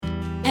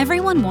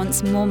Everyone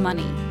wants more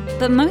money,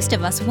 but most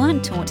of us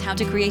weren't taught how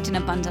to create an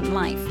abundant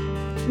life.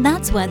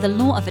 That's where the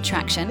law of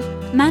attraction,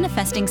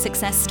 manifesting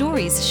success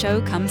stories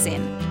show comes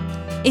in.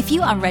 If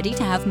you are ready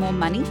to have more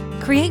money,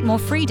 create more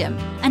freedom,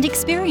 and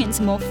experience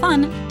more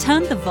fun,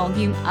 turn the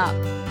volume up.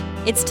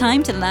 It's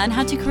time to learn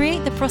how to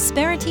create the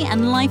prosperity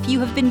and life you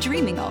have been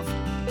dreaming of.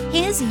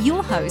 Here's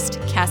your host,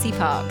 Cassie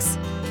Parks.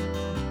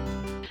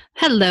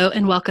 Hello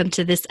and welcome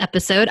to this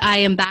episode. I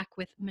am back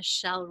with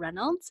Michelle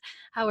Reynolds.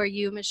 How are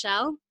you,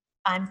 Michelle?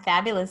 I'm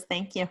fabulous.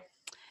 Thank you.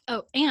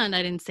 Oh, and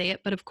I didn't say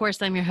it, but of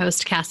course I'm your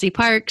host, Cassie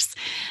Parks.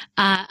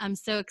 I'm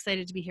so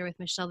excited to be here with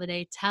Michelle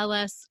today. Tell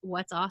us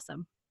what's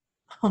awesome.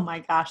 Oh my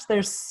gosh,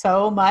 there's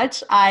so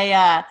much.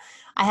 I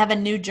have a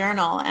new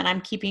journal and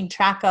I'm keeping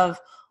track of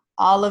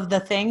all of the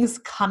things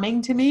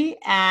coming to me,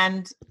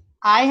 and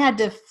I had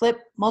to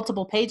flip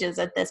multiple pages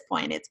at this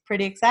point. It's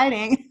pretty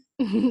exciting.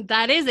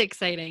 That is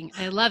exciting.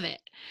 I love it.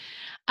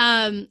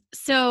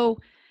 So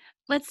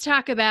let's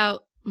talk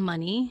about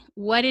money.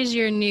 What is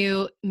your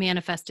new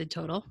manifested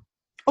total?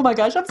 Oh my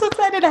gosh, I'm so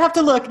excited. I have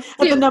to look at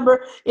the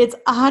number. It's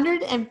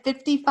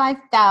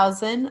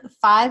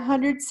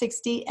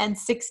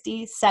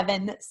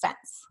 $155,560.67.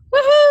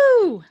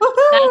 Woohoo!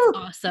 That's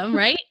awesome,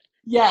 right?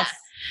 Yes.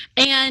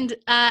 And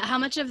how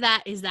much of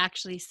that is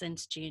actually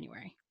since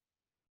January?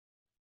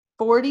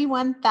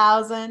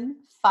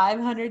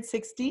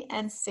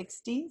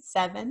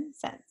 41,560.67.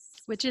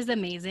 Which is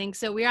amazing.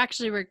 So we're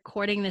actually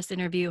recording this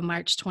interview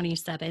March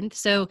 27th.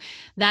 So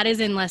that is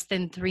in less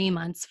than 3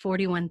 months,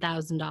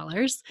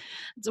 $41,000.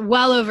 It's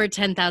well over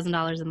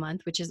 $10,000 a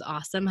month, which is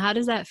awesome. How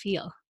does that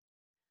feel?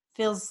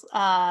 Feels,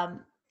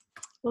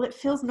 it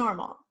feels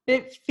normal.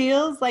 It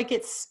feels like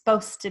it's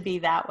supposed to be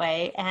that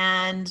way.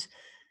 And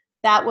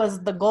that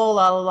was the goal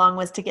all along,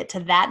 was to get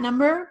to that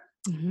number.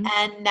 Mm-hmm.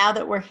 And now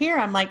that we're here,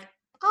 I'm like,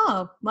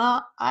 oh,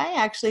 well, I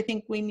actually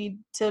think we need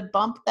to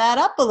bump that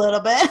up a little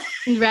bit.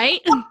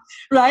 Right?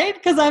 Right?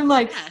 Because I'm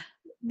like,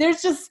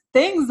 there's just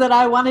things that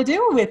I want to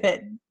do with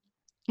it.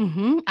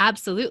 Mm-hmm.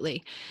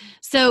 Absolutely.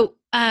 So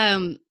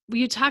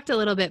you talked a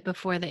little bit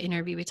before the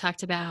interview. We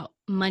talked about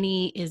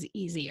money is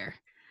easier.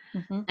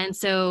 Mm-hmm. And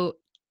so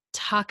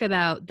talk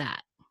about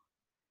that.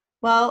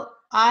 Well,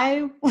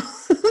 I'm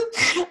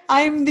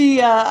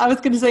the, I was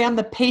going to say I'm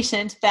the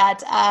patient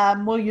that,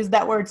 we'll use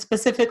that word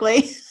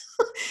specifically,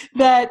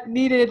 that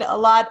needed a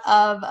lot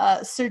of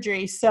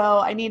surgery. So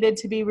I needed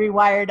to be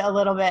rewired a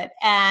little bit.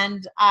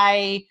 And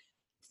I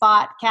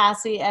fought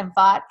Cassie and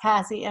fought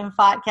Cassie and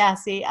fought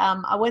Cassie.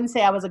 I wouldn't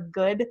say I was a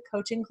good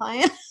coaching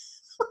client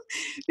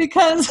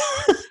because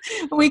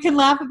we can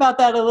laugh about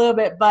that a little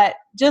bit, but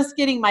just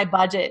getting my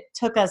budget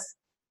took us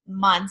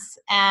months,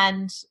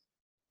 and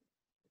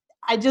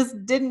I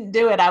just didn't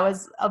do it. I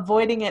was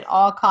avoiding at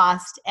all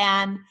cost.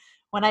 And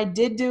when I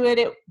did do it,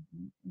 it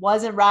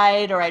wasn't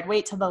right, or I'd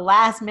wait till the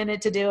last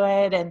minute to do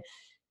it. And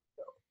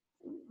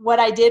what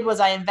I did was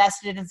I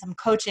invested in some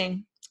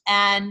coaching,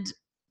 and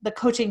the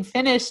coaching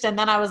finished. And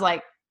then I was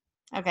like,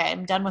 okay,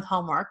 I'm done with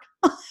homework.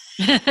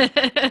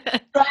 Right.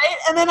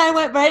 And then I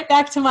went right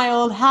back to my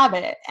old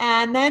habit.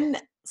 And then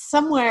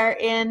somewhere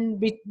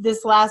in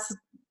this last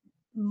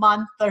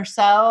month or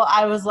so,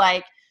 I was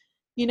like,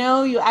 you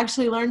know, you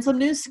actually learned some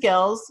new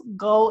skills,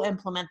 go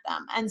implement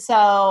them. And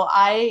so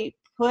I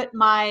got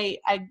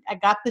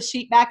the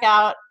sheet back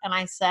out and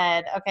I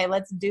said, okay,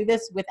 let's do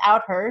this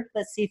without her.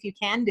 Let's see if you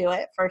can do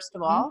it, first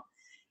of all.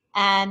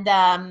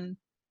 And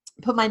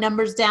put my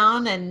numbers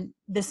down. And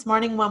this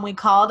morning when we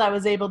called, I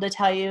was able to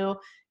tell you,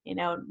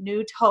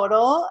 new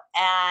total.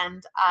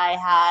 And I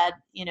had,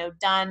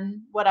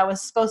 done what I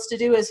was supposed to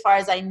do as far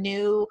as I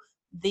knew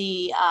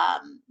the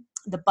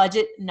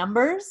budget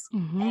numbers,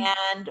 mm-hmm.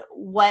 and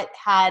what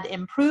had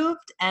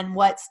improved and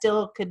what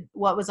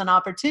was an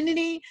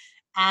opportunity.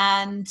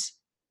 And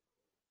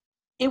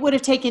it would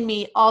have taken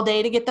me all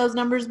day to get those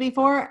numbers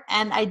before,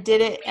 and I did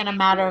it in a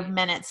matter of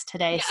minutes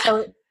today. Yeah. So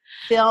it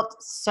felt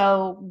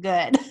so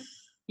good.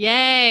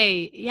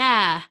 Yay.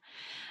 Yeah.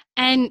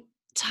 And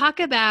talk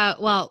about,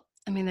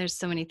 there's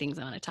so many things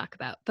I want to talk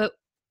about, but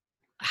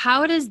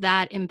how does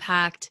that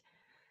impact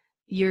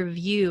your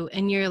view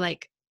and your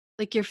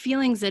your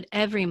feelings at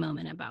every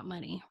moment about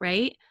money,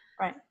 right?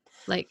 Right.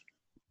 Like,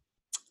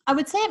 I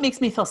would say it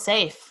makes me feel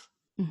safe,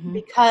 mm-hmm.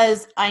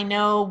 because I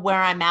know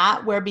where I'm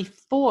at, where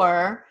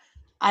before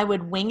I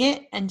would wing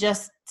it and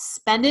just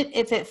spend it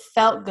if it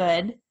felt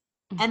good.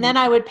 Mm-hmm. And then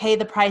I would pay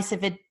the price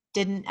if it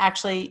didn't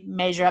actually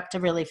measure up to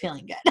really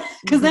feeling good,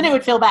 because mm-hmm. then it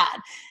would feel bad.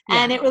 Yeah.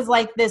 And it was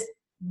like this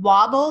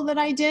wobble that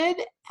I did.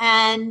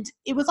 And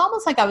it was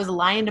almost like I was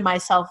lying to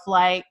myself.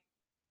 Like,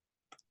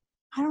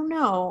 I don't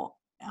know.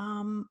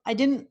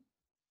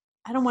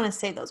 I don't want to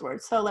say those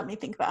words. So let me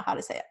think about how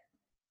to say it.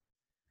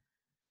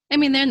 I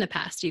mean, they're in the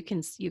past. You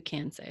can say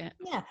it.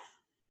 Yeah.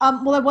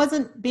 Well, I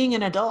wasn't being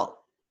an adult.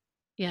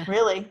 Yeah.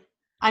 Really.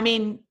 I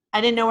mean,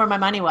 I didn't know where my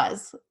money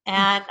was,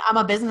 and I'm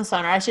a business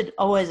owner. I should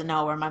always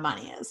know where my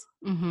money is.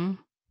 Mm-hmm.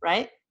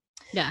 Right.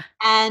 Yeah.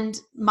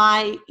 And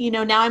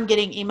now I'm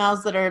getting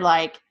emails that are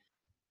like,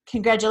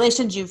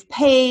 congratulations, you've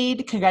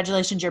paid.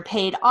 Congratulations, you're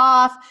paid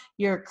off.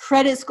 Your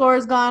credit score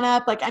has gone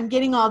up. Like, I'm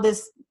getting all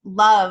this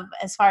love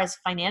as far as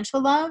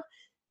financial love.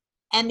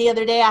 And the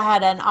other day I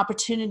had an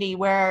opportunity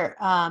where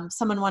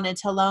someone wanted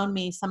to loan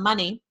me some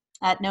money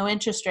at no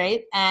interest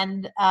rate,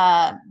 and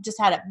just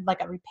had a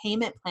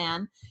repayment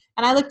plan.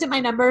 And I looked at my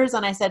numbers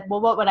and I said,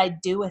 well, what would I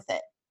do with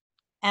it?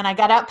 And I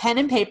got out pen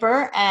and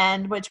paper,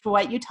 and which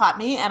what you taught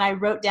me, and I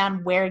wrote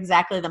down where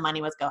exactly the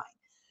money was going.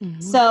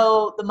 Mm-hmm.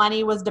 So the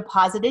money was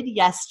deposited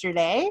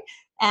yesterday.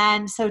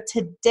 And so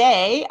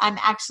today I'm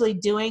actually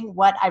doing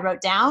what I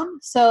wrote down.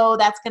 So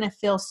that's going to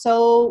feel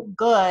so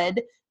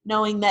good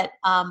knowing that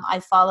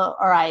I follow,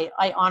 or I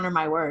honor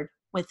my word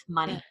with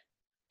money.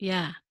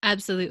 Yeah,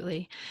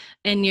 absolutely.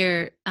 And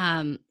you're,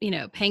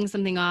 paying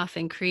something off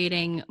and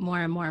creating more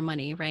and more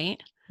money,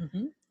 right?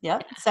 Mm-hmm.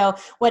 Yep. So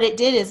what it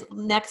did is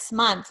next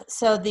month.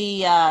 So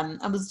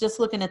I was just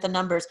looking at the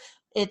numbers.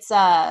 It's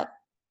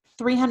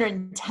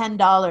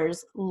 $310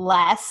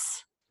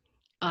 less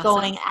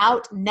going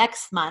out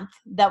next month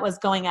that was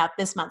going out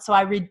this month. So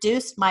I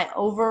reduced my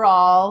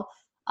overall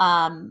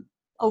outgoing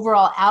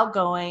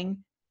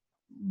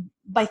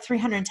by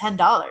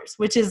 $310,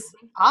 which is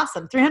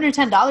awesome.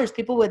 $310.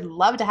 People would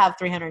love to have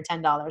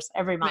 $310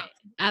 every month. Right.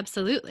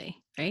 Absolutely.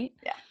 Right.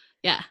 Yeah.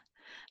 Yeah.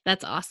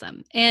 That's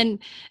awesome.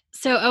 And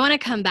so I want to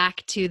come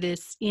back to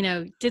this,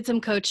 did some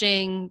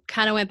coaching,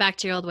 kind of went back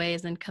to your old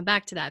ways and come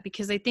back to that,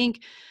 because I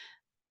think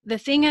the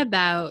thing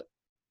about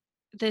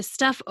this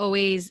stuff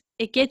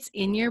it gets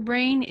in your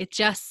brain. It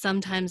just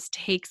sometimes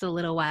takes a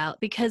little while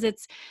because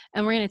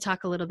and we're going to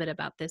talk a little bit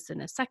about this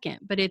in a second,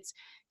 but it's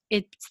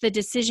the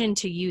decision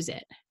to use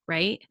it.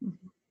 Right.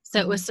 Mm-hmm. So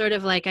it was sort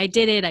of like, I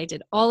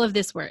did all of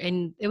this work,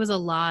 and it was a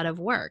lot of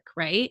work.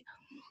 Right.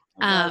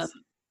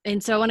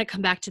 And so I want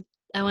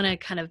to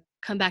kind of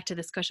come back to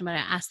this question, but I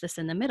asked this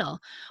in the middle.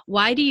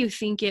 Why do you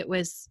think it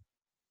was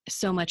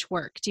so much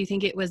work? Do you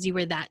think it was you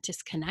were that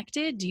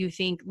disconnected? Do you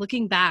think,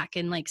 looking back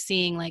and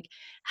seeing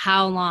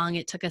how long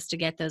it took us to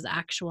get those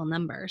actual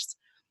numbers,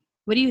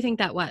 what do you think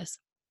that was?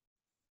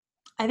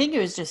 I think it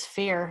was just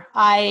fear.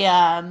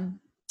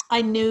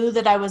 I knew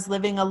that I was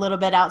living a little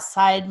bit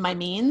outside my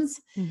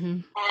means, mm-hmm.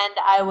 and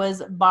I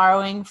was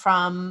borrowing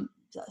from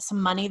some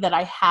money that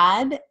I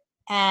had,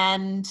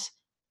 and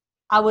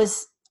I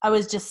was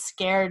just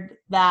scared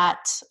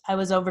that I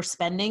was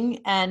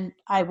overspending, and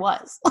I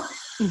was.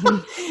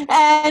 Mm-hmm.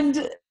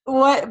 And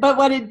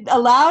what it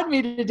allowed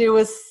me to do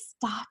was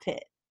stop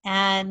it.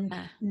 And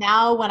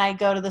now when I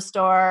go to the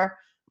store,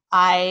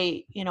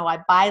 I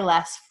buy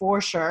less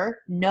for sure,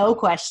 no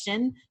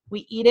question.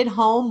 We eat at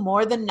home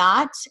more than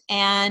not.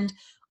 And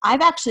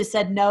I've actually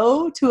said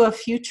no to a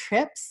few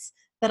trips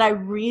that I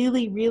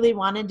really, really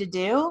wanted to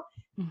do.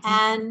 Mm-hmm.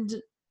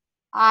 And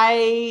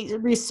I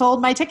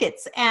resold my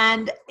tickets,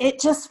 and it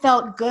just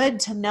felt good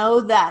to know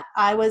that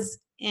I was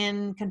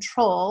in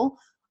control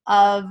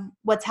of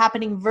what's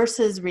happening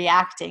versus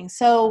reacting.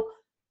 So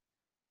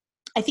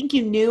I think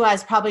you knew I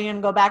was probably going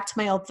to go back to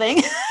my old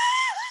thing.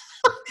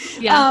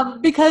 Yeah.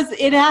 Because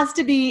it has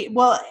to be,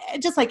 well,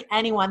 just like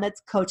anyone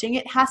that's coaching,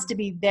 it has to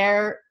be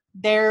their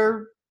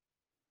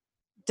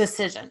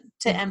decision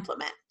to mm-hmm.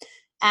 implement.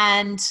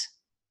 And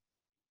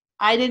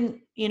I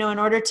didn't, in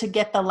order to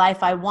get the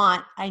life I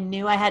want, I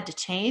knew I had to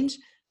change.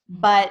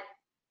 But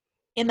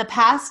in the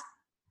past,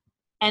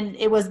 and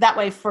it was that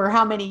way for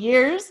how many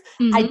years,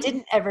 mm-hmm. I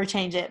didn't ever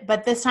change it.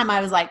 But this time I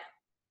was like,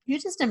 you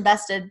just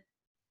invested,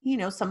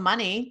 some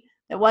money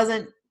that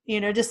wasn't,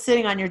 just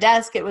sitting on your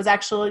desk. It was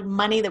actually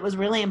money that was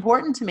really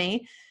important to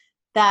me,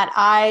 that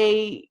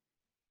I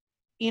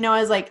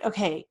was like,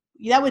 okay,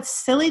 that was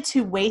silly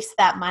to waste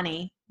that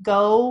money.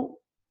 Go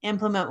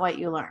implement what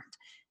you learned.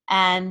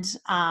 And,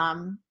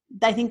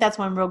 I think that's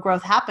when real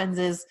growth happens,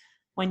 is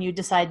when you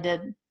decide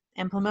to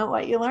implement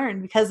what you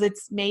learned, because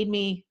it's made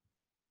me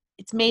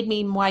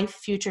my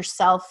future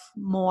self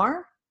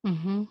more.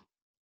 Mm-hmm.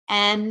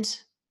 And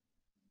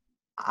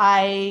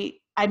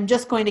I'm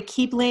just going to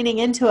keep leaning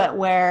into it,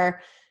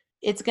 where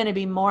it's going to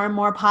be more and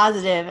more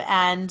positive,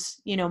 and,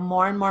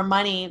 more and more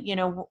money,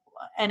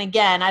 and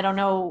again, I don't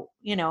know,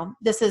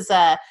 this is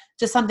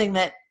just something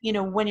that,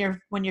 when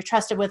you're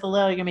trusted with a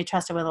little, you're going to be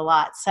trusted with a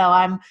lot. So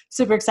I'm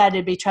super excited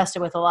to be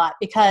trusted with a lot,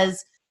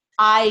 because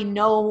I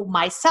know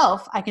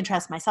myself, I can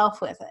trust myself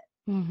with it.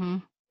 Mm-hmm.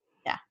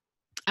 Yeah,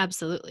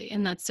 absolutely.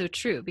 And that's so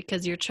true,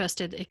 because you're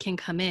trusted. It can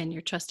come in.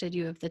 You're trusted.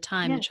 You have the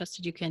time. Yeah. You're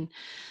trusted.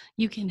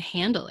 You can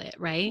handle it.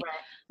 Right.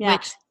 Yeah.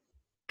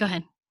 Go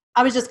ahead.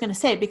 I was just going to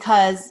say,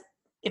 because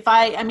if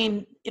I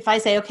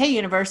say, okay,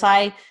 universe,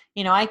 I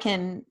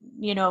can,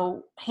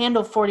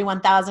 handle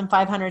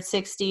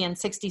 41,560 and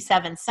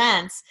 67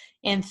 cents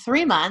in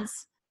 3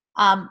 months.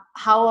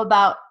 How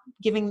about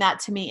giving that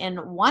to me in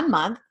 1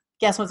 month?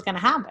 Guess what's going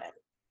to happen?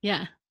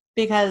 Yeah.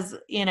 Because,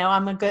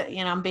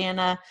 I'm being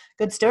a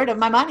good steward of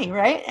my money.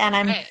 Right. And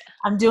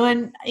I'm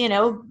doing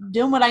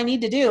what I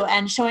need to do,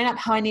 and showing up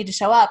how I need to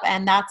show up.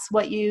 And that's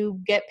what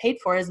you get paid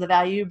for, is the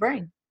value you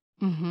bring.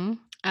 Mm-hmm.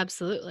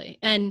 Absolutely.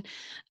 And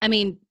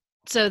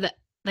so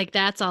like,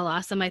 that's all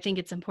awesome. I think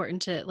it's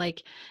important to,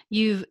 like,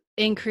 you've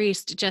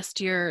increased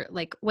just your,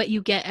 like, what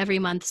you get every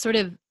month, sort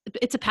of,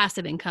 it's a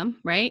passive income,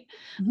 right?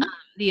 Mhm.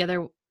 The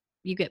other,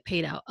 you get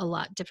paid out a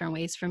lot different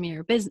ways from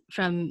your business,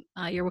 from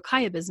your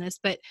Wakaya business,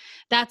 but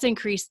that's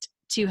increased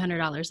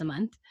 $200 a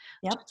month,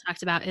 which Yep. we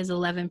talked about is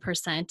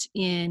 11%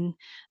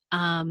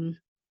 um,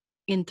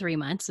 in 3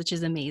 months, which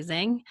is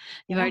amazing.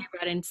 You've Yeah. already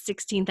brought in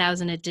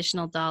 16,000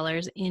 additional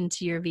dollars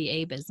into your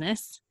VA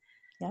business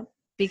Yep.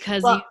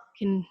 because you Well,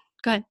 can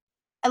go ahead.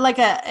 like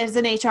as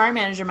an HR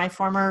manager, my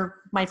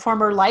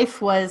former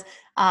life was,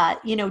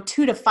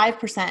 2 to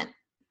 5%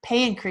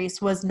 pay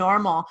increase was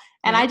normal.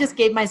 And I Right. just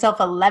gave myself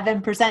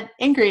 11%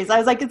 increase. I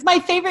was like, it's my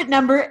favorite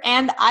number.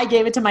 And I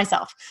gave it to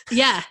myself.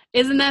 Yeah,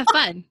 isn't that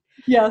fun?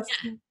 Yes.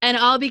 And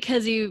all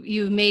because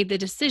you've made the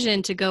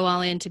decision to go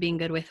all into being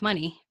good with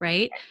money,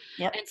 right?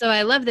 Yep. And so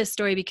I love this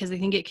story because I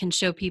think it can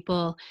show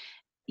people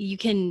you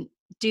can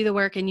do the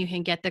work and you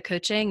can get the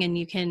coaching and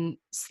you can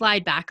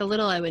slide back a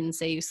little. I wouldn't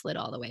say you slid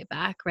all the way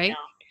back, No, right?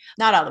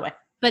 not all the way.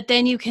 But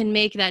then you can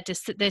make that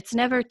it's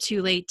never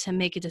too late to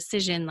make a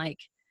decision like,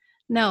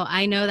 no,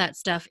 I know that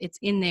stuff, it's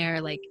in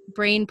there, like,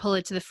 brain, pull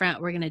it to the front,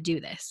 we're going to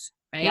do this,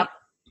 right? Yep.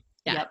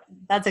 Yeah. Yep.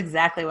 That's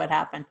exactly what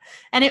happened.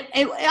 And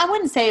I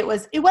wouldn't say it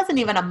wasn't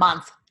even a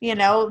month,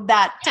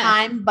 that Yeah.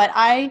 time, but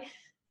I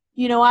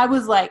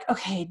was like,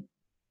 okay,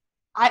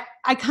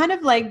 I kind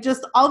of like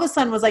just all of a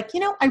sudden was like,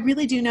 I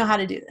really do know how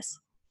to do this,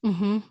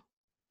 Mm-hmm.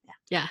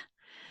 Yeah.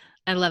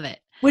 I love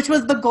it. which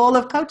was the goal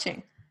of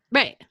coaching.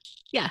 Right.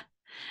 Yeah.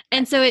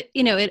 And so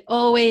it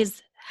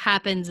always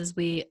happens as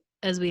we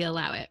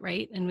allow it,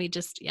 right? And we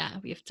just,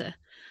 we have to,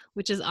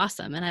 which is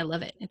awesome. And I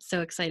love it. It's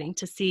so exciting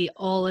to see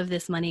all of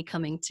this money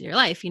coming to your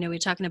life. We're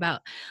talking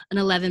about an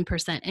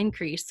 11%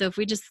 increase. So if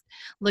we just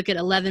look at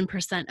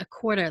 11% a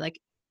quarter, like,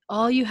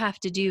 all you have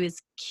to do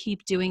is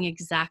keep doing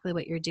exactly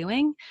what you're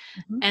doing.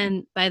 Mhm.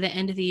 And by the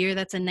end of the year,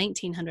 that's a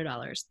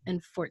 $1,900 and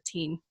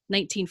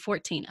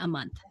 $1,914 a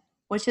month.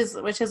 Which is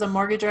a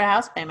mortgage or a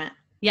house payment.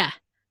 Yeah.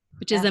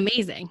 Which is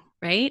amazing,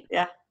 right?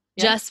 Yeah.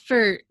 Just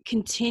for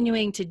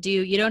continuing to do,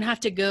 you don't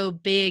have to go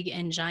big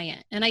and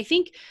giant. And I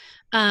think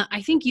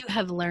you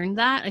have learned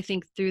that, I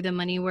think, through the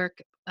money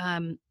work,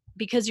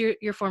 because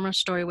your former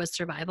story was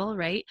survival,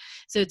 right?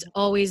 So it's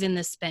always in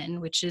the spin,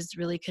 which is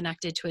really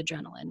connected to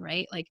adrenaline,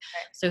 right? Like,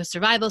 so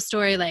survival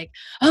story, like,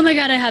 oh my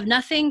God, I have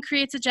nothing,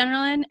 creates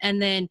adrenaline. And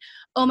then,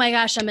 oh my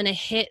gosh, I'm going to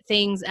hit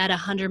things at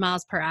 100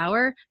 miles per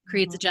hour,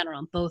 creates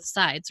adrenaline, both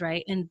sides,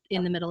 right? And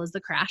in the middle is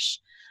the crash,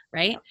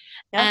 right?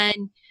 Yep.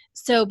 And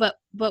so, but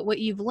what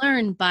you've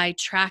learned by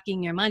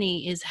tracking your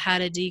money is how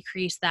to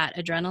decrease that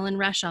adrenaline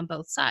rush on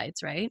both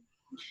sides, right?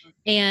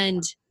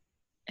 And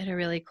I had a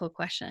really cool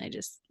question I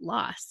just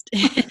lost.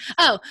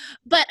 I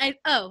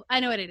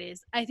know what it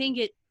is. I think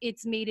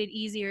it's made it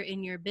easier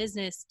in your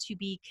business to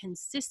be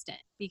consistent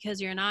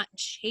because you're not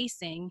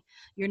chasing.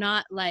 You're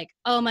not like,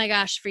 oh my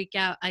gosh, freak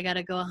out, I got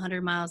to go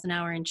 100 miles an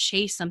hour and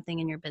chase something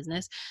in your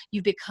business.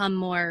 You've become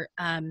more,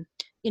 a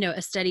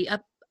steady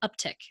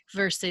uptick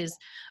versus,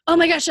 oh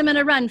my gosh, I'm going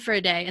to run for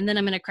a day and then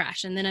I'm going to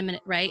crash and then I'm going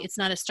to, right? It's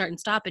not a start and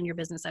stop in your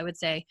business, I would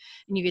say.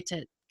 And you get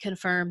to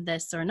confirm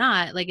this or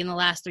not. Like, in the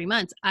last 3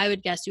 months, I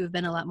would guess you have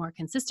been a lot more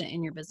consistent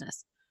in your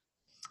business.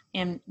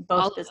 In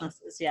both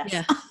businesses. Yes.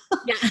 Yeah.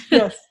 Yeah.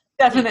 Yes,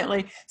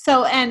 definitely.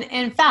 So, and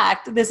in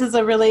fact, this is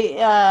a really,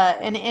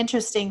 an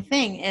interesting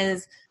thing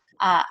is,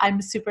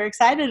 I'm super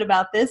excited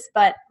about this,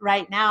 but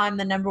right now I'm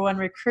the number one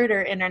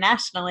recruiter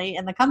internationally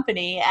in the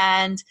company.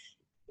 And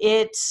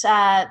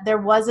there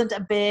wasn't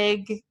a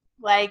big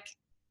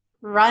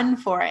run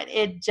for it.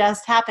 It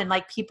just happened.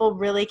 Like, people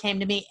really came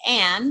to me,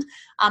 and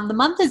the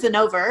month isn't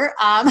over.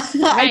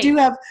 I do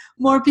have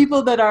more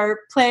people that are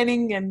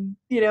planning and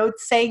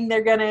saying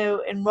they're going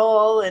to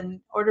enroll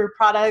and order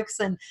products,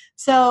 and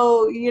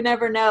so you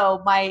never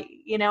know.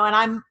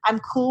 And I'm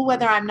cool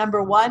whether I'm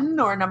number 1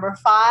 or number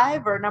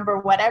 5 or number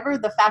whatever.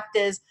 The fact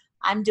is,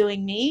 I'm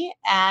doing me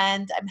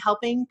and I'm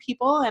helping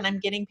people and I'm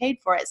getting paid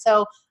for it.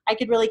 So I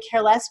could really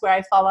care less where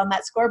I fall on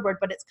that scoreboard,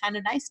 but it's kind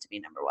of nice to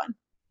be number 1.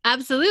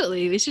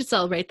 Absolutely. We should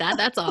celebrate that.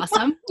 That's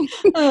awesome.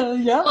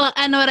 Yeah. Well,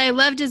 and what I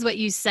loved is what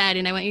you said,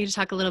 and I want you to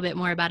talk a little bit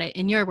more about it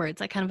in your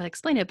words. I kind of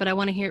explained it, but I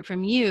want to hear it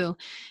from you.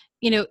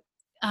 You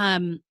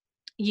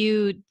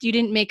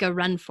didn't make a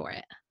run for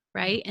it,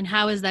 right? And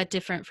how is that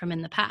different from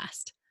in the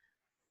past?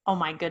 Oh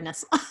my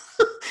goodness.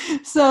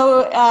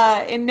 So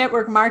in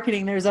network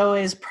marketing, there's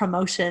always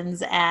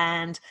promotions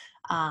and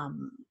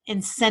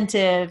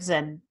incentives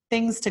and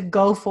things to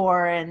go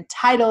for and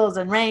titles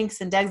and ranks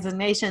and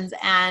designations.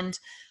 And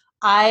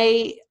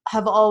I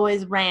have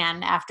always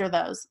ran after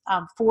those,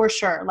 for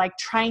sure, like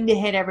trying to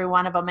hit every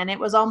one of them. And it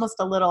was almost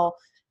a little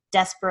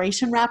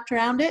desperation wrapped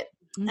around it.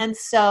 Mm-hmm. And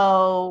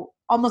so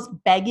almost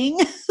begging.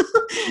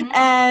 Mm-hmm.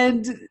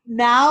 And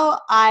now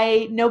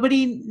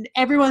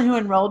everyone who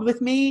enrolled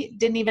with me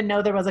didn't even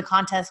know there was a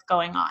contest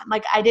going on.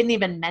 Like, I didn't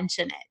even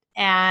mention it.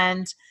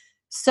 And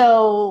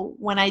so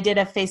when I did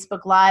a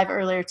Facebook Live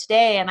earlier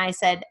today and I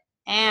said,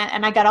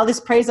 and I got all this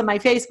praise on my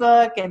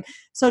Facebook and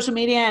social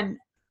media, and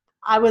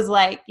I was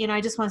like,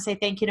 I just want to say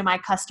thank you to my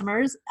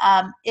customers.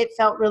 It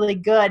felt really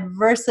good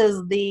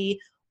versus the,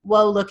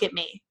 whoa, look at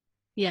me.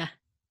 Yeah.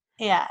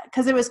 Yeah.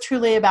 Because it was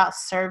truly about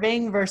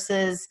serving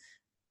versus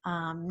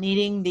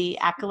needing the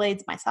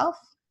accolades myself.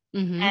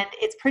 Mm-hmm. And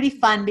it's pretty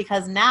fun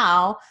because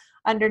now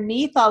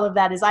underneath all of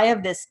that is I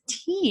have this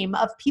team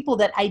of people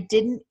that I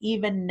didn't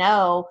even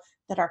know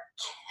that are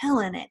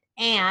killing it.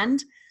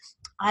 And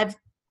I've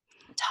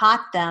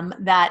taught them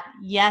that,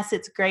 yes,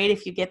 it's great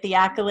if you get the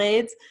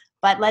accolades,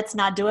 but let's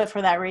not do it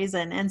for that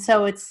reason. And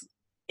so it's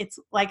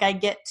like I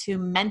get to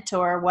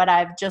mentor what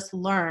I've just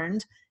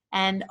learned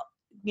and,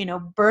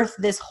 birth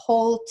this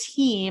whole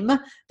team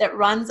that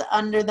runs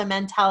under the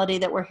mentality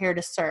that we're here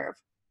to serve.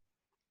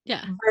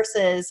 Yeah.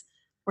 Versus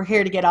we're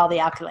here to get all the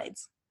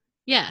accolades.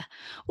 Yeah.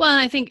 Well,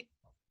 I think,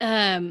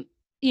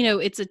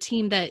 it's a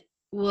team that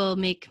will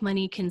make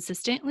money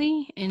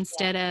consistently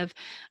instead of,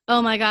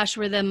 oh my gosh,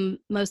 we're the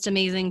most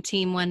amazing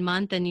team 1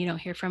 month and you don't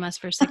hear from us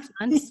for 6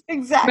 months.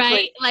 Exactly.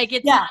 Right. Like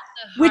it's not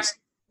the hard-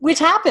 which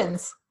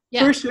happens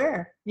for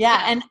sure. Yeah.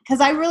 Yeah. And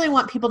because I really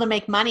want people to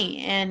make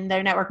money in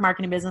their network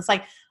marketing business.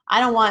 Like I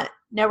don't want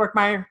network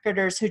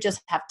marketers who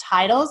just have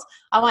titles.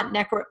 I want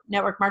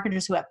network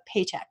marketers who have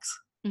paychecks.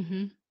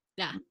 Mm-hmm.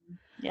 Yeah.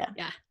 Yeah.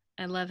 Yeah.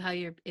 I love how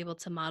you're able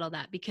to model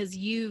that because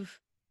you've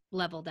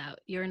leveled out.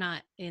 You're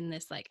not in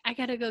this like, I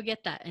got to go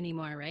get that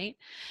anymore. Right.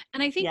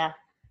 And I think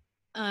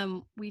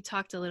we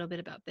talked a little bit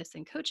about this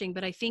in coaching,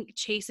 but I think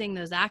chasing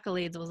those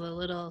accolades was a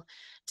little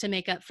to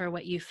make up for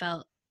what you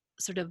felt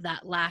sort of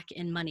that lack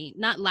in money,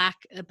 not lack,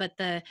 but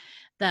the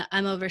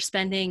I'm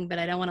overspending, but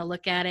I don't want to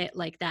look at it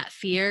like that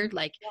fear.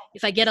 Like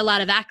if I get a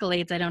lot of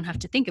accolades, I don't have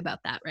to think about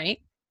that. Right.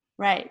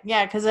 Right.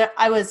 Yeah. Cause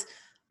I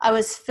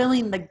was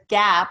filling the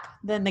gap.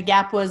 Then the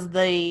gap was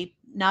the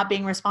not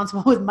being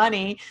responsible with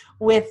money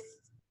with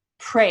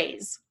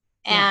praise.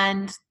 Yeah.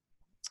 And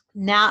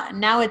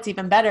now it's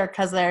even better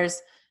because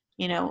there's,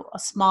 a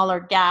smaller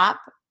gap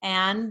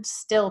and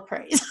still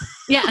praise.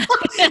 Yeah.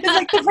 It's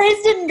like the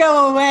praise didn't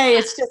go away.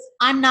 It's just,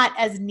 I'm not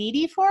as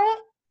needy for it.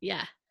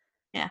 Yeah.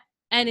 Yeah.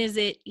 And is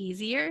it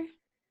easier?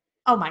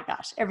 Oh my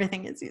gosh.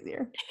 Everything is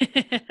easier.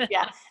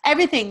 Yeah.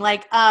 Everything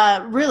like,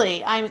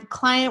 really, I'm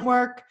client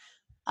work.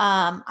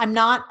 I'm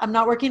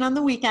not working on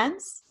the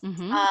weekends.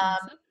 Mm-hmm.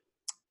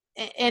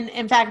 And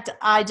in fact,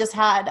 I just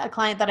had a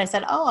client that I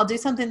said, oh, I'll do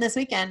something this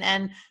weekend.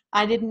 And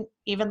I didn't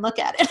even look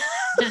at it.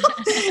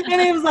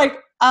 And he was like,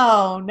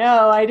 oh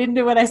no, I didn't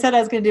do what I said I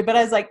was going to do. But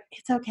I was like,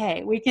 it's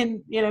okay. We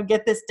can,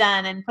 get this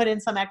done and put in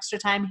some extra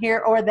time here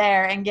or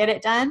there and get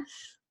it done.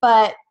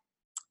 But,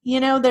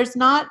 there's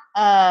not,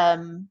 I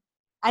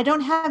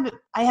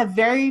have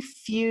very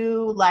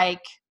few,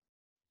 like,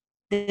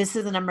 this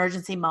is an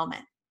emergency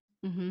moment.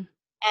 Mm-hmm.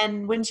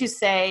 And wouldn't you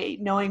say,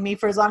 knowing me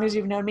for as long as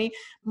you've known me,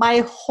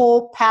 my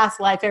whole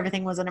past life,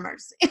 everything was an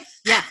emergency.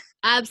 Yeah,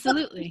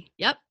 absolutely.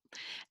 Yep.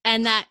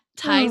 And that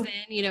ties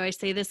in, I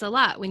say this a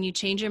lot, when you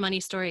change your money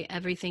story,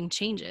 everything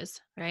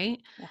changes, right?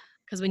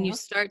 Because when you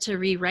start to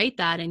rewrite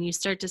that and you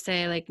start to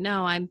say like,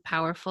 no, I'm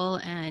powerful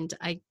and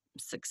I'm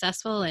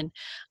successful and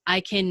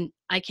I can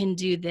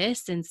do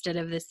this instead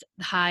of this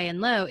high and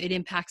low, it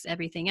impacts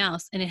everything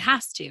else. And it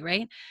has to,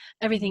 right?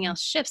 Everything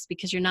else shifts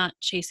because you're not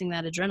chasing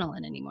that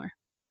adrenaline anymore.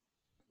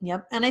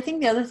 Yep. And I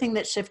think the other thing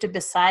that shifted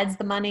besides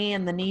the money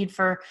and the need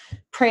for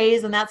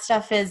praise and that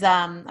stuff is,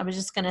 I was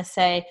just going to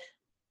say,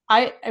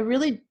 I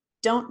really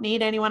don't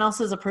need anyone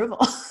else's approval.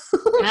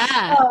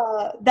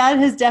 Yeah. That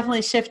has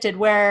definitely shifted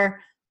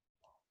where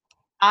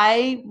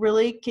I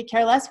really could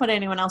care less what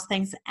anyone else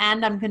thinks.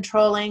 And I'm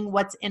controlling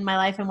what's in my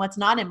life and what's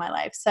not in my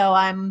life. So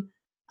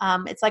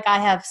it's like I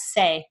have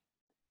say.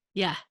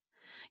 Yeah.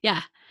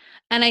 Yeah.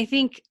 And I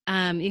think,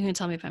 you can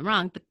tell me if I'm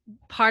wrong, but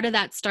part of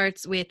that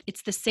starts with,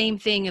 it's the same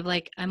thing of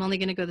like, I'm only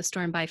going to go to the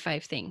store and buy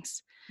 5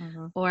 things.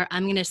 Mm-hmm. Or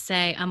I'm going to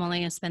say, I'm only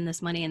going to spend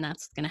this money and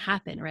that's going to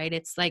happen, right?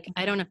 It's like,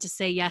 I don't have to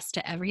say yes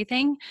to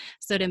everything.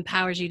 So it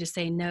empowers you to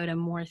say no to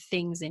more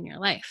things in your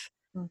life.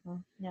 Mm-hmm.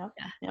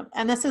 Yep.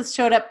 And this has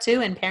showed up too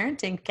in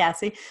parenting,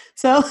 Cassie.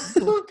 So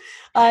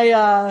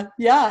I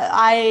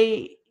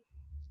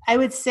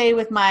would say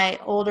with my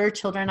older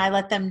children, I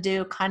let them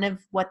do kind of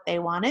what they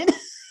wanted.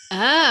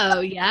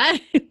 Oh, yeah.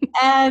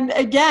 And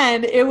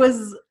again,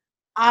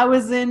 I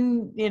was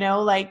in,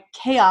 like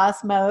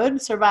chaos mode,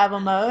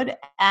 survival mode.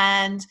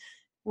 And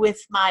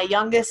with my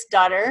youngest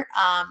daughter,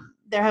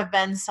 there have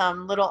been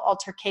some little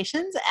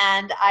altercations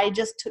and I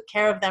just took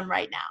care of them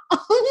right now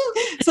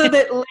so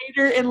that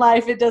later in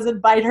life, it doesn't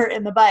bite her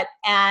in the butt.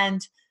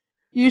 And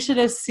you should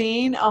have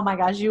seen, oh my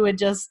gosh,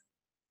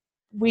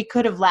 we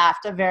could have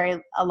laughed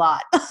a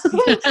lot.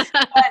 But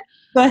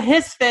the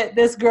hiss fit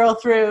this girl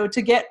through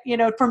to get,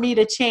 for me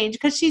to change,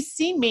 because she's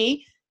seen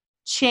me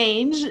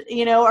change,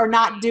 or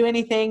not do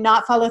anything,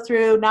 not follow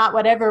through, not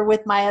whatever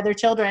with my other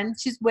children.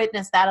 She's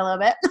witnessed that a little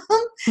bit.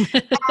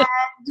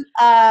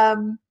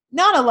 And,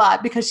 not a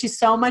lot because she's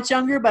so much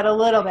younger, but a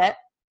little bit.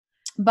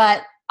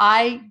 But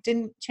I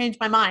didn't change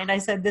my mind. I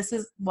said, this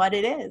is what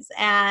it is.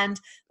 And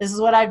this is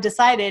what I've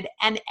decided.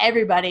 And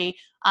everybody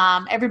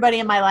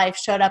in my life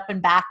showed up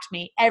and backed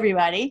me,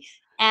 everybody.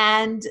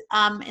 And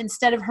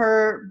instead of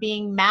her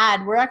being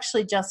mad, we're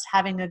actually just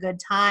having a good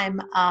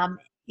time.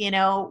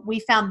 We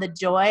found the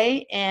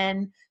joy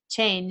in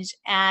change,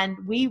 and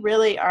we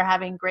really are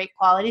having great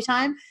quality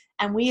time.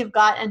 And we have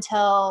got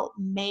until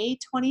May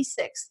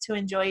 26th to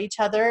enjoy each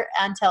other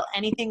until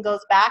anything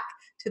goes back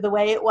to the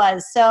way it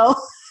was. So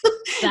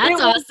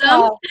that's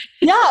awesome.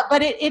 Yeah,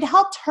 but it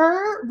helped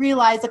her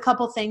realize a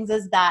couple things,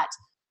 is that,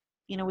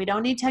 we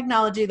don't need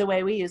technology the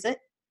way we use it,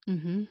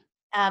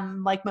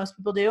 like most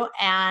people do.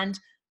 And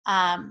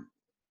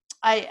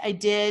I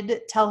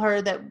did tell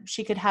her that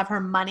she could have her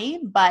money,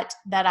 but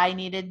that we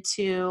needed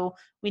to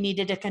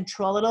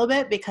control it a little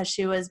bit, because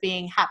she was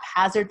being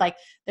haphazard. Like,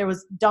 there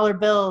was dollar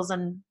bills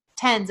and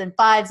tens and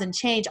fives and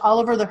change all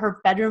over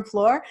her bedroom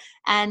floor.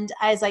 And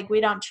I was like,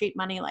 we don't treat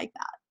money like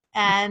that.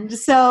 And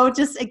so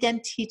just,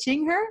 again,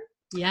 teaching her.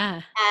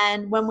 Yeah.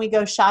 And when we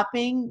go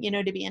shopping,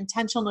 to be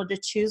intentional, to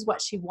choose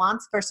what she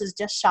wants versus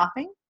just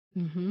shopping.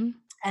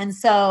 And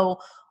so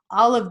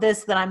all of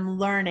this that I'm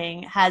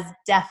learning has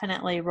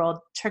definitely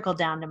trickled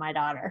down to my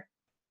daughter.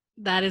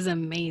 That is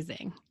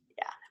amazing.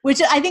 Yeah.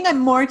 Which I think I'm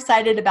more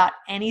excited about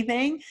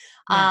anything.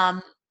 Yeah.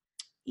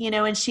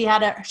 And she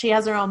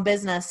has her own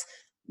business,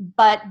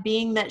 but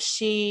being that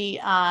she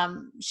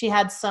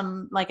had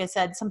some, like I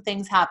said, some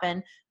things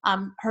happen.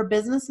 Her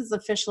business is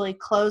officially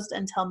closed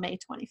until May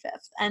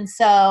 25th. And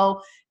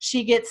so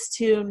she gets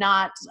to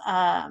not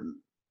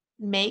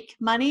make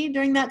money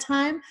during that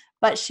time,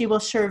 but she will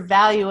sure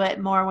value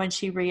it more when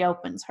she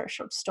reopens her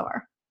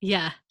store.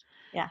 Yeah.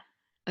 Yeah.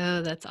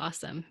 Oh, that's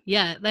awesome.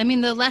 Yeah. I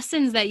mean, the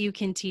lessons that you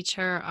can teach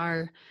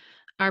her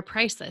are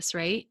priceless,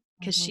 right?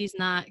 Because she's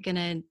not going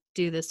to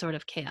do this sort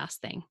of chaos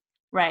thing.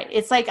 Right.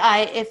 It's like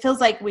it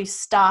feels like we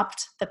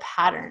stopped the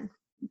pattern.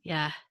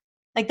 Yeah.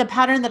 Like the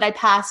pattern that I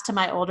passed to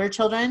my older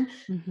children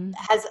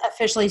has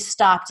officially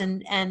stopped,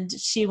 and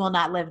she will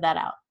not live that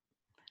out.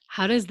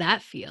 How does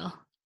that feel?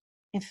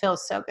 It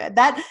feels so good.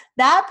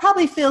 That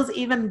probably feels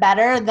even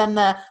better than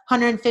the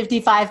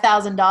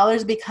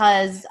 $155,000,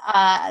 because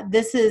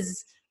this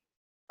is,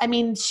 I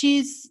mean,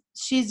 she's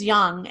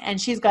young and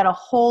she's got a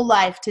whole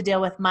life to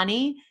deal with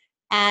money,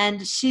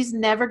 and she's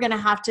never going to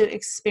have to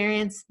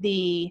experience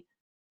the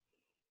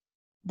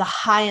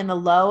high and the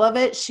low of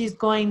it. She's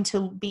going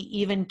to be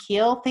even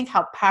keel. Think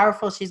how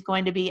powerful she's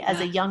going to be as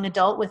a young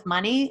adult with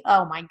money.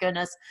 Oh my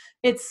goodness.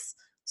 It's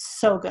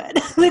so good.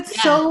 It's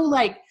so,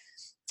 like,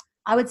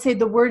 I would say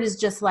the word is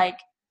just like,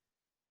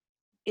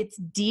 it's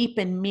deep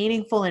and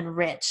meaningful and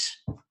rich.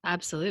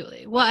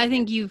 Absolutely. Well, I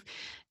think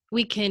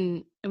we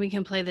can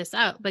play this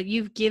out, but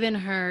you've given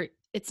her,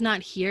 it's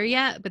not here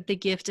yet, but the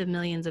gift of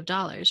millions of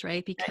dollars,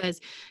 right? Because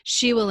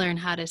she will learn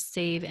how to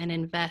save and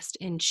invest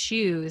in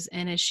shoes.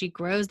 And as she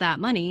grows that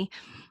money,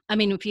 I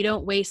mean, if you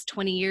don't waste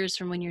 20 years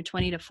from when you're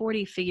 20 to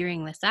 40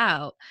 figuring this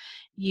out,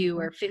 you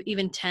are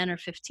even 10 or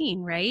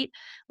 15, right?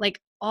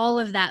 Like all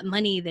of that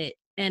money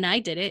and I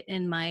did it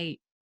in my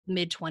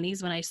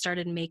mid-20s when I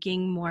started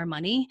making more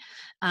money,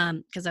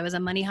 because I was a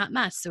money hot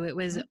mess. So it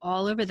was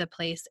all over the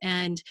place.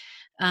 And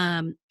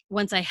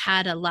once I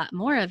had a lot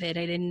more of it,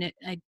 I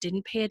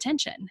didn't pay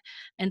attention.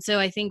 And so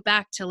I think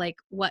back to like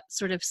what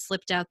sort of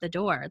slipped out the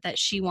door that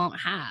she won't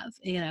have,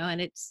 and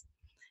it's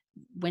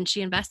when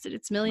she invested,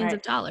 it's millions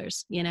of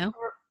dollars,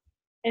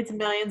 It's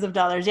millions of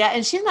dollars. Yeah.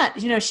 And she's not,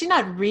 she's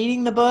not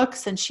reading the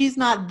books, and she's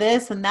not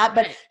this and that,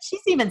 but she's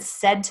even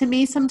said to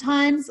me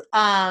sometimes,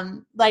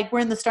 like we're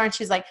in the store and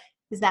she's like,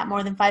 is that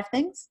more than 5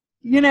 things?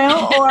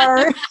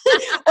 Or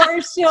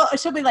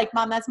she'll be like,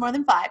 Mom, that's more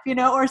than 5,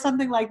 or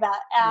something like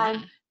that.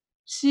 And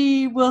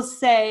she will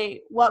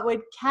say, what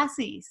would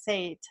Cassie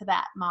say to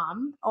that,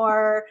 Mom?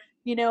 Or,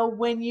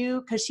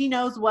 because she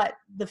knows what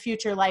the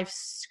future life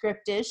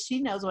script is.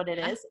 She knows what it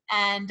is.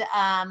 And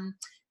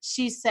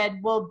she said,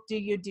 well, do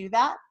you do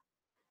that?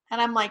 And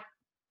I'm like,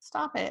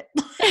 stop it.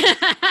 But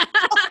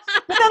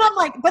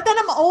then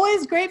I'm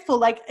always grateful.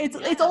 Like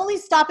it's only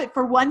stop it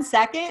for 1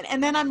 second.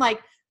 And then I'm like,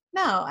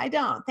 no, I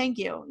don't. Thank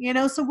you.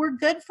 So we're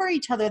good for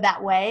each other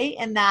that way.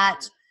 And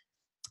that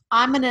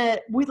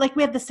we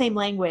have the same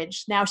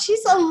language. Now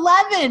she's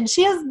 11.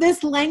 She has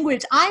this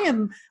language.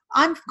 I'm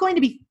going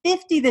to be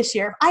 50 this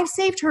year. I've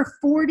saved her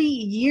 40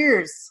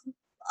 years.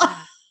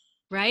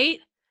 Right?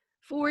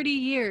 40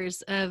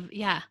 years of,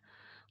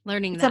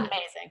 learning it's that.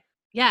 Amazing.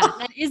 Yeah,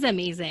 that is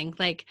amazing.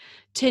 Like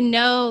to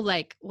know,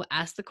 like,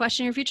 ask the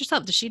question of your future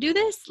self. Does she do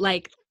this?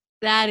 Like,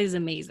 that is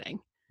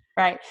amazing.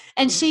 Right.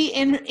 And she,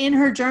 in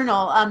her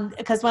journal,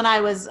 because when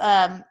I was,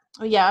 I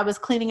was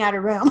cleaning out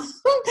her room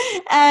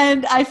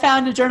and I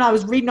found a journal. I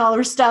was reading all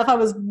her stuff. I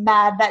was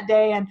mad that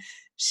day. And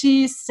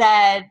she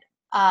said,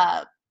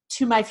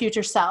 to my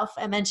future self.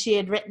 And then she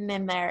had written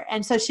in there.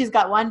 And so she's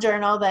got one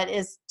journal that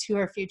is to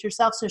her future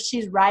self. So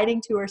she's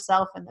writing to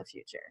herself in the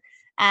future.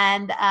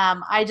 And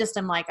I just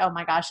am like, oh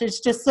my gosh, it's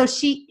just so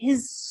she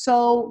is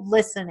so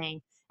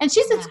listening. And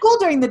she's at school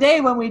during the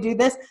day when we do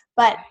this,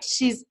 but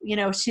she's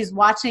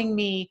watching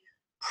me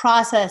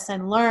process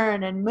and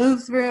learn and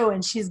move through,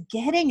 and she's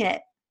getting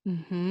it.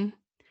 Mm-hmm.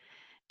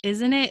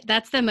 Isn't it?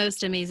 That's the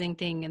most amazing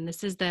thing. And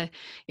this is the,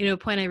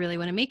 point I really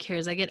want to make here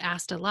is I get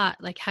asked a lot,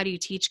 like, how do you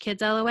teach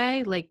kids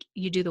LOA? Like,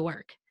 you do the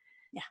work.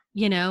 Yeah.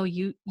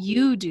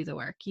 You do the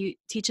work. You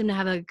teach them to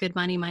have a good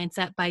money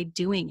mindset by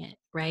doing it,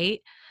 right?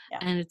 Yeah.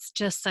 And it's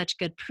just such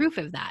good proof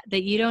of that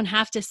you don't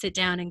have to sit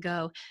down and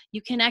go,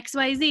 you can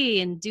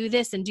XYZ and do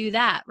this and do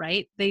that,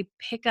 right? They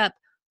pick up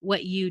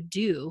what you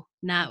do,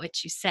 not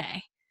what you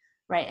say.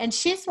 Right. And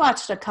she's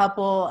watched a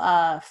couple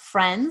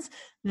friends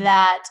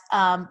that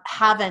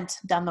haven't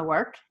done the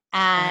work.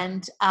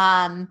 And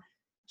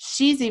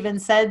she's even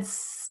said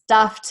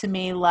stuff to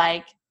me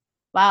like,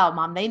 wow,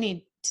 Mom, they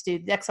need to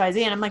do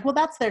XYZ. And I'm like, well,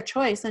 that's their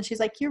choice. And she's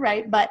like, you're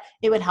right, but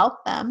it would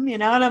help them,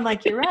 And I'm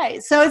like, you're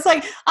right. So it's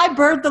like, I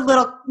birthed the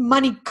little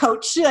money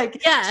coach,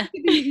 like, yeah,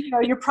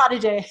 your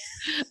protege.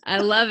 I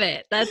love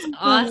it. That's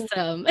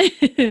awesome.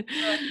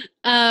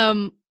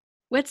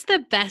 What's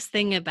the best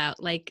thing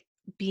about like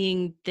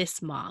being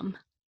this mom?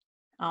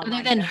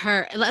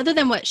 Other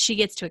than what she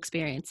gets to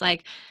experience,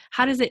 like,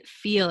 how does it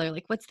feel? Or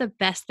like, what's the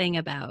best thing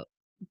about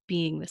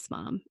being this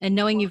mom and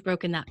knowing you've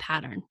broken that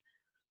pattern?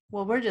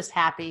 Well, we're just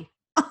happy.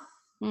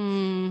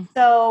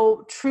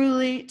 So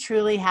truly,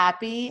 truly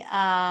happy.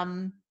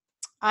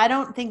 I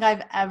don't think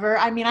I've ever,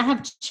 I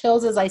have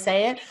chills as I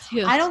say it.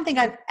 I don't think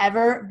I've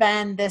ever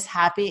been this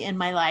happy in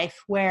my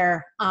life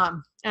where,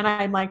 and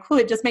I'm like,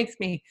 it just makes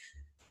me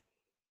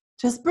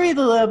just breathe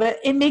a little bit.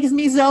 It makes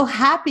me so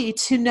happy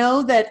to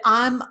know that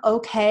I'm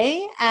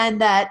okay and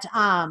that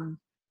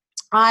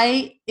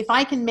if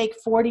I can make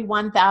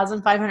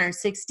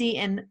 $41,560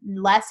 in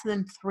less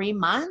than 3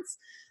 months,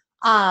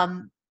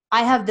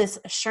 I have this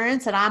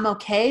assurance that I'm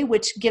okay,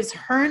 which gives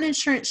her an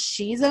assurance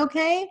she's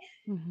okay.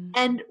 Mm-hmm.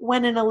 And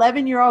when an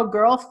 11-year-old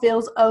girl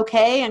feels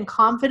okay and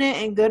confident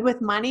and good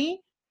with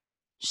money,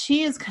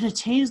 she is going to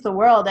change the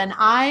world. And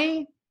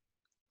I'm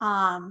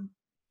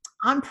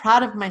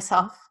proud of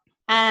myself.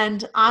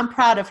 And I'm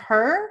proud of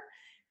her.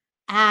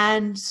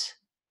 And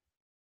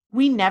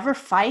we never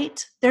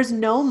fight. There's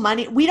no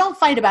money. We don't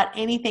fight about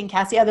anything,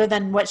 Cassie, other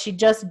than what she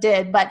just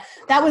did. But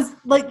that was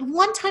like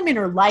one time in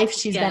her life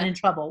she's been in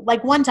trouble.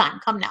 Like one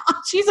time. Come now.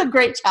 She's a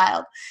great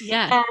child.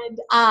 Yeah.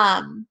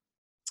 And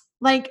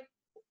like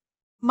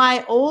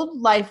my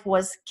old life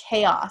was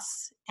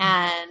chaos.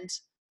 And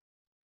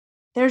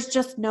there's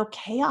just no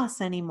chaos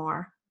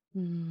anymore.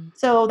 Mm.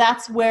 So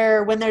that's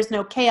where when there's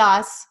no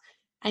chaos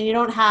and you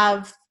don't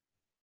have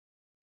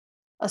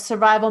a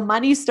survival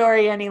money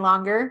story any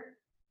longer,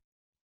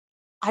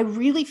 I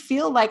really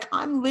feel like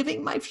I'm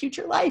living my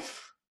future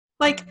life.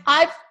 Like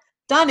I've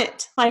done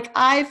it. Like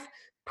I've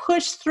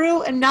pushed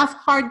through enough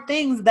hard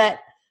things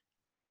that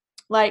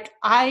like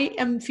I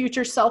am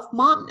future self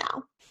mom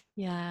now.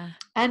 Yeah.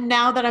 And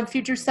now that I'm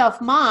future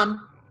self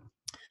mom,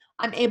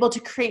 I'm able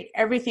to create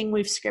everything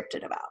we've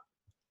scripted about.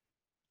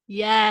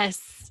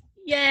 Yes.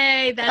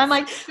 Yay. That's I'm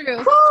like, true.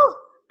 Whew!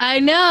 I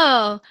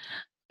know.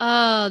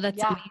 Oh,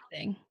 that's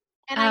amazing.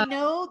 And I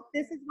know,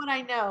 this is what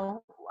I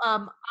know.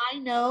 I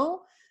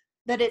know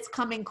that it's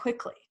coming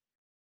quickly.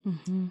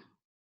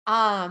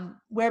 Mm-hmm.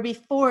 Where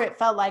before it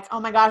felt like, oh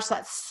my gosh,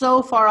 that's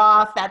so far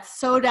off. That's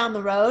so down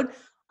the road.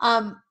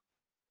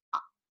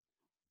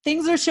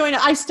 Things are showing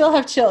up. I still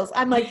have chills.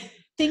 I'm like,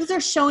 things are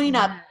showing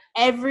up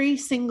every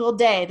single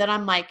day that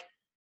I'm like,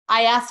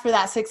 I asked for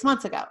that 6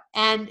 months ago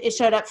and it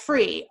showed up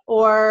free.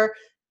 Or,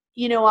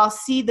 I'll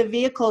see the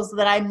vehicles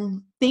that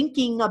I'm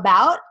thinking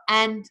about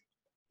and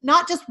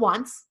not just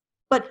once,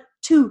 but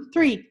 2,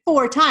 3,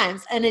 4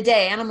 times in a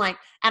day. And I'm like,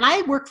 and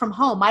I work from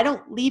home. I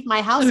don't leave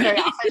my house very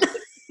often.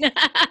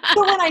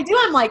 So when I do,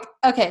 I'm like,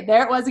 okay,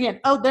 there it was again.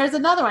 Oh, there's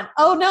another one.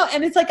 Oh no.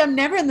 And it's like, I'm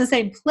never in the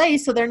same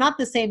place. So they're not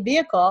the same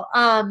vehicle.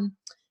 And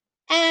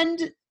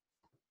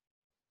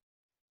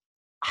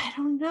I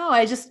don't know.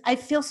 I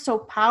feel so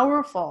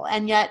powerful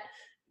and yet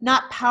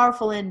not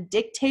powerful in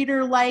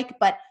dictator-like,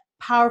 but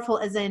powerful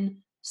as in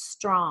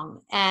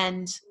strong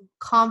and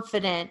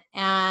confident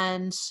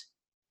and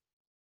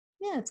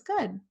yeah, it's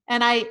good.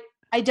 And I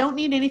don't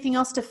need anything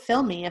else to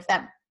fill me, if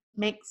that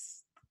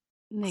makes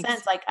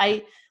sense. Like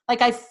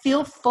I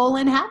feel full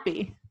and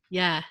happy.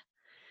 Yeah.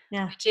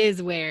 Yeah. Which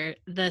is where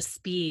the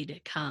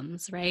speed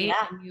comes, right?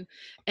 Yeah.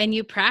 And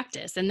you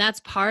practice. And that's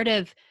part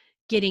of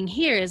getting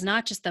here is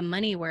not just the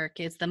money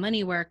work, it's the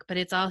money work, but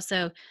it's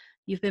also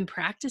you've been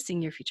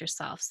practicing your future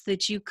self so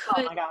that you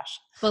could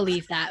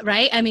believe that,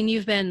 right? I mean,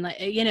 you've been like,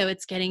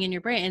 it's getting in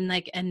your brain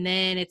and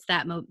then it's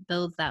that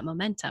builds that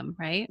momentum,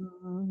 right?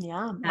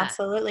 Yeah,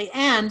 absolutely.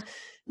 And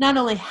not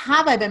only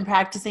have I been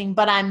practicing,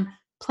 but I'm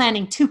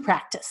planning to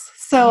practice.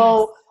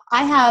 So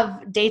I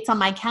have dates on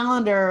my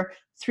calendar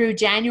through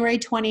January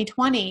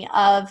 2020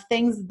 of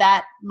things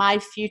that my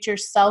future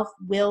self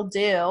will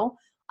do,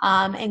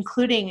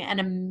 including an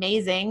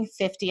amazing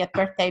 50th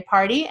birthday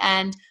party.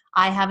 And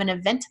I have an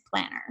event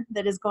planner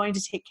that is going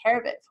to take care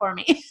of it for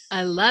me.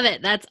 I love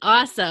it. That's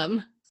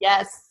awesome.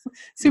 Yes.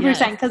 Super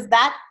exciting because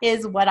that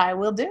is what I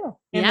will do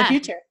in the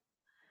future.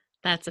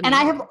 That's amazing.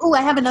 And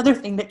I have another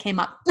thing that came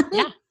up.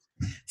 Yeah.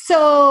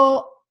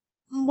 So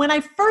when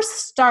I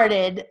first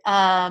started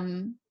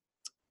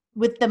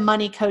with the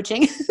money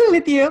coaching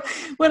with you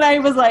when I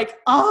was like,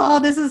 oh,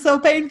 this is so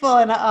painful.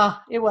 And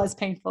it was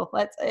painful.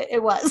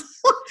 It was.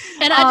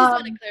 And I just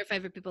want to clarify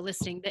for people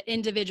listening, the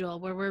individual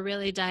where we're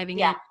really diving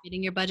in,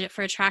 getting your budget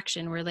for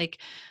attraction.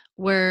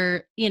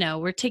 We're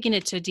taking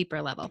it to a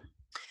deeper level.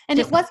 And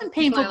it wasn't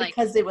painful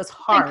because it was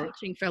hard. I've been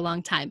coaching for a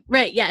long time.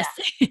 Right. Yes.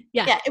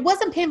 Yeah. Yeah. It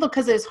wasn't painful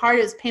because it was hard.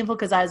 It was painful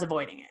because I was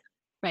avoiding it.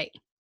 Right.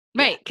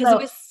 Right. Because it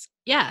was,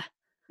 Yeah.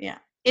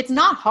 It's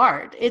not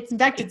hard. In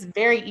fact, it's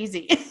very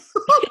easy.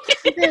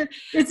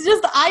 It's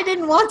just, I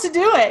didn't want to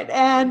do it.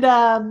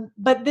 And,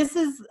 but this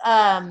is,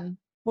 where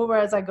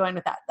was I going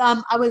with that?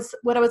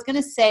 What I was going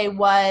to say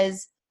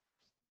was,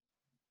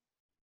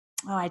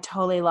 I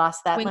totally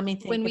lost that. Let me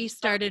think. When we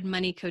started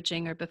money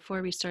coaching or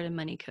before we started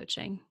money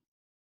coaching.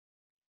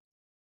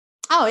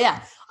 Oh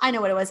yeah. I know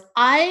what it was.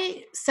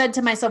 I said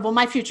to myself, well,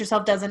 my future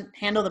self doesn't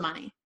handle the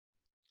money.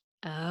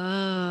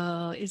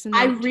 Oh, isn't that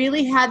I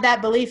really had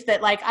that belief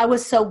that like I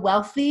was so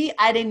wealthy,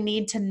 I didn't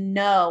need to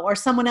know, or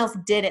someone else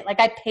did it. Like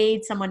I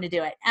paid someone to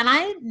do it. And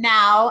I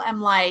now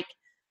am like,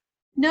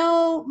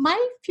 no, my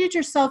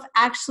future self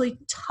actually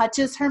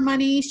touches her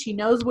money. She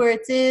knows where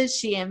it is.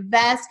 She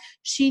invests.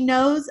 She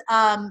knows,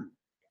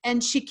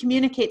 and she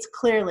communicates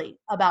clearly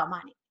about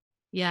money.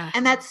 Yeah.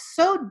 And that's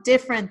so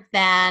different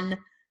than,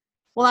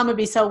 well, I'm going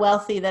to be so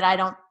wealthy that I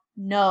don't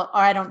know, or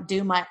I don't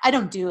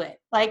do it.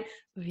 Like,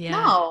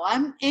 no,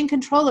 I'm in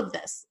control of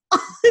this.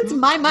 It's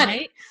my money.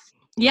 Right?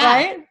 Yeah.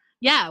 Right?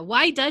 Yeah.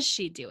 Why does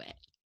she do it?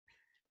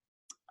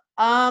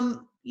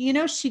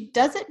 She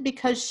does it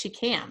because she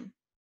can.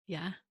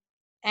 Yeah.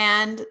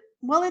 And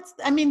why?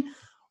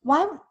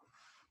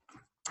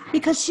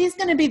 Because she's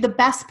going to be the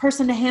best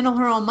person to handle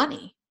her own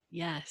money.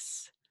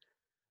 Yes.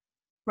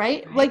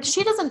 Right? Like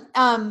she doesn't,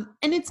 and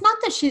it's not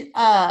that she,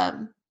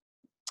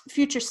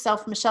 future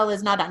self Michelle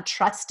is not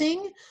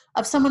untrusting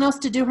of someone else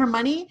to do her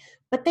money,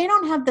 but they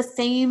don't have the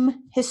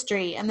same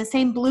history and the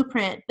same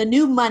blueprint, the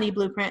new money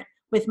blueprint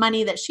with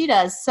money that she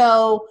does.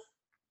 So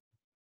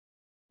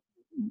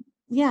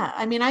yeah,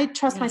 I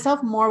trust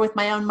myself more with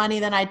my own money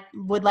than I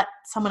would let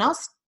someone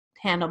else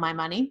handle my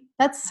money.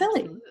 That's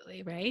silly.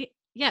 Absolutely, right?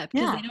 Yeah,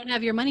 because they don't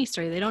have your money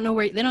story. They don't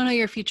know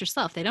your future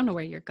self. They don't know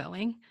where you're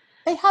going.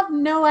 They have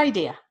no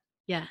idea.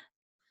 Yeah.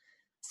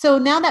 So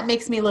now that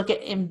makes me look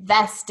at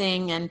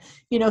investing and,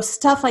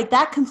 stuff like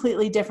that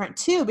completely different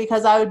too,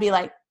 because I would be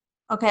like,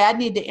 okay, I'd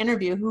need to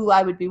interview who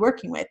I would be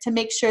working with to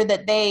make sure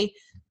that they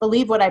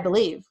believe what I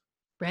believe.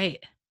 Right.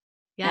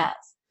 Yeah.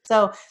 Yes.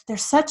 So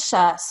there's such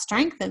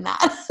strength in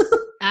that.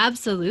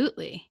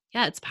 Absolutely.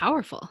 Yeah. It's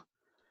powerful.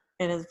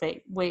 It is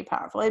way, way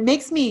powerful. It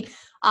makes me,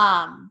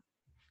 powerful.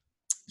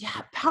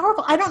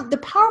 The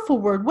powerful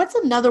word, what's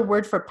another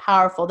word for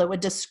powerful that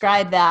would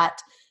describe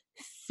that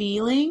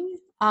feeling?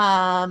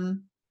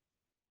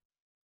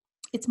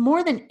 It's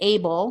more than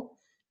able.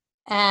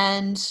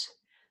 And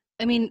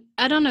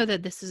I don't know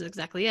that this is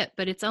exactly it,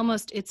 but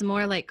it's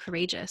more like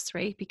courageous,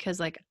 right? Because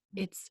like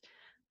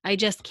I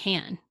just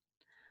can.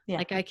 Yeah.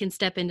 Like I can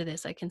step into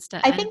this. I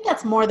think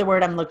that's more the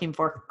word I'm looking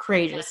for,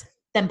 courageous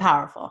than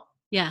powerful.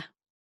 Yeah.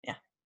 Yeah.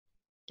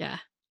 Yeah.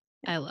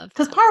 I love that.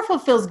 Because powerful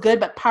feels good,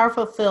 but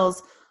powerful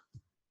feels,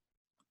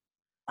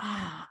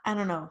 I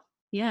don't know.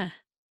 Yeah.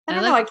 I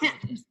don't know. I can't,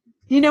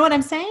 you know what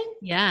I'm saying?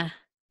 Yeah.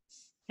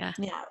 Yeah.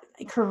 Yeah.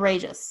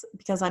 Courageous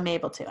because I'm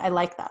able to. I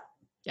like that.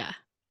 Yeah.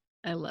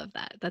 I love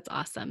that. That's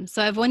awesome.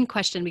 So I have one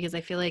question because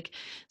I feel like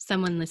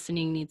someone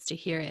listening needs to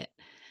hear it.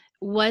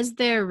 Was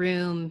there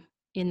room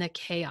in the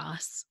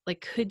chaos?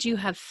 Like, could you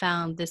have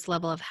found this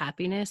level of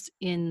happiness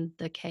in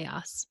the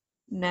chaos?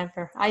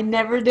 Never. I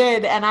never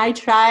did. And I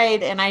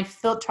tried and I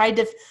tried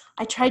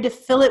to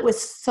fill it with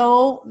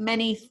so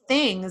many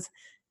things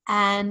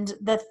and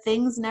the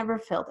things never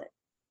filled it.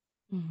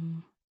 Mm-hmm.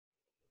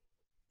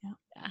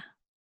 Yeah.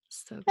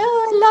 So good.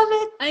 Oh, I love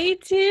it. I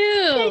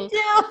do.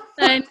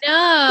 I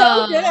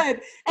know. So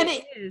good. And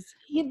it is.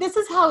 This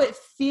is how it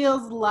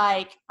feels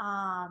like,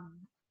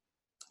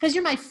 because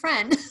you're my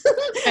friend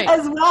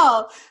as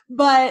well,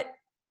 but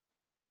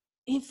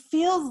it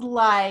feels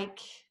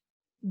like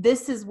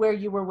this is where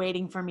you were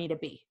waiting for me to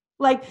be.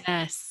 Like,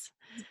 yes.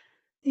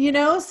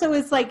 So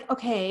it's like,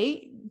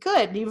 okay,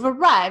 good. You've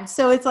arrived.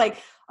 So it's like,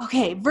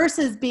 okay,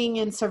 versus being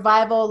in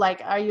survival,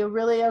 like, are you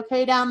really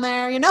okay down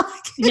there? Yeah.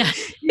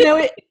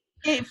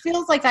 It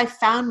feels like I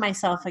found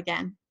myself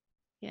again.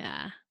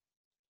 Yeah.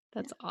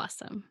 That's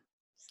awesome.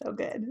 So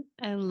good.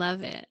 I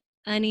love it.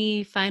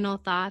 Any final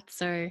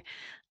thoughts or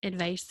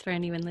advice for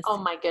anyone listening? Oh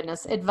my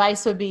goodness.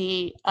 Advice would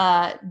be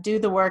do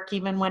the work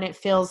even when it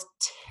feels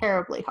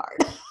terribly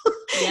hard.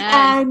 Yes.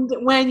 And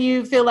when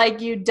you feel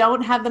like you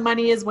don't have the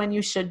money is when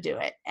you should do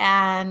it.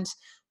 And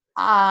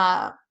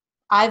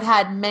I've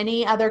had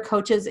many other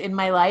coaches in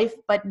my life,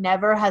 but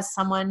never has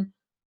someone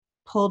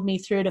pulled me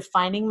through to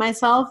finding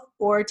myself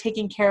or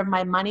taking care of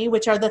my money,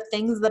 which are the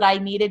things that I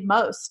needed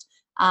most.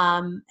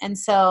 And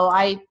so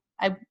and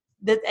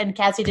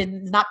Cassie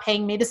is not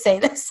paying me to say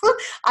this.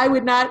 I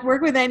would not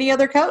work with any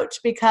other coach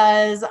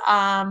because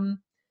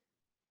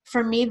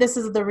for me, this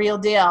is the real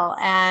deal.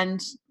 And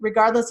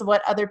regardless of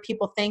what other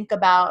people think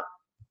about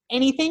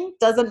anything,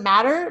 doesn't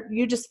matter.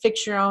 You just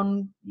fix your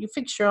own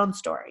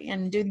story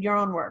and do your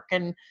own work,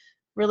 and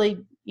really,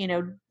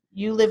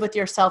 you live with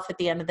yourself at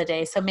the end of the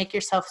day. So make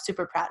yourself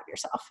super proud of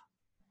yourself.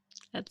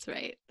 That's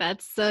right.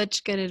 That's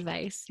such good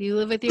advice. You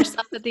live with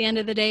yourself at the end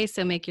of the day,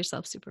 so make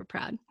yourself super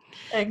proud.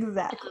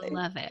 Exactly. I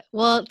love it.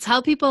 Well,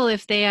 tell people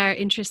if they are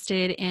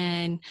interested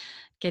in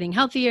getting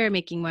healthier,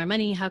 making more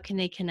money, how can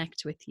they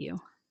connect with you?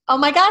 Oh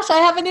my gosh, I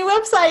have a new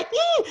website.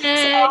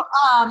 Yay. So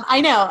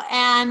I know.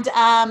 And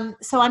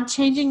so I'm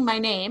changing my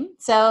name.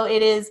 So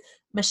it is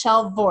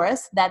Michelle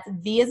Voris. That's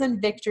V as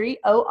in victory,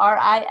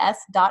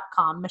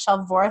 ORIS.com,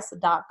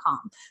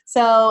 MichelleVoris.com.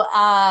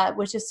 So,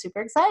 which is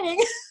super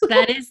exciting.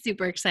 That is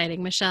super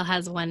exciting. Michelle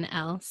has one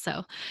L, so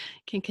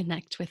you can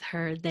connect with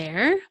her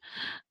there.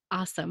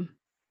 Awesome.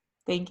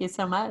 Thank you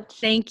so much.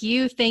 Thank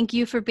you. Thank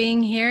you for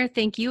being here.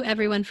 Thank you,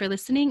 everyone, for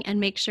listening. And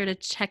make sure to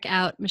check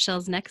out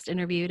Michelle's next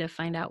interview to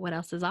find out what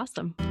else is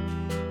awesome.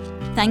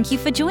 Thank you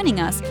for joining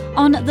us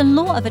on the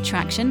Law of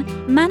Attraction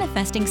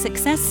Manifesting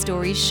Success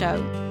Stories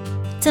show.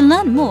 To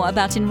learn more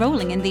about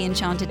enrolling in the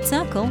Enchanted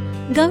Circle,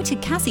 go to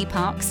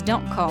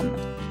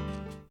CassieParks.com.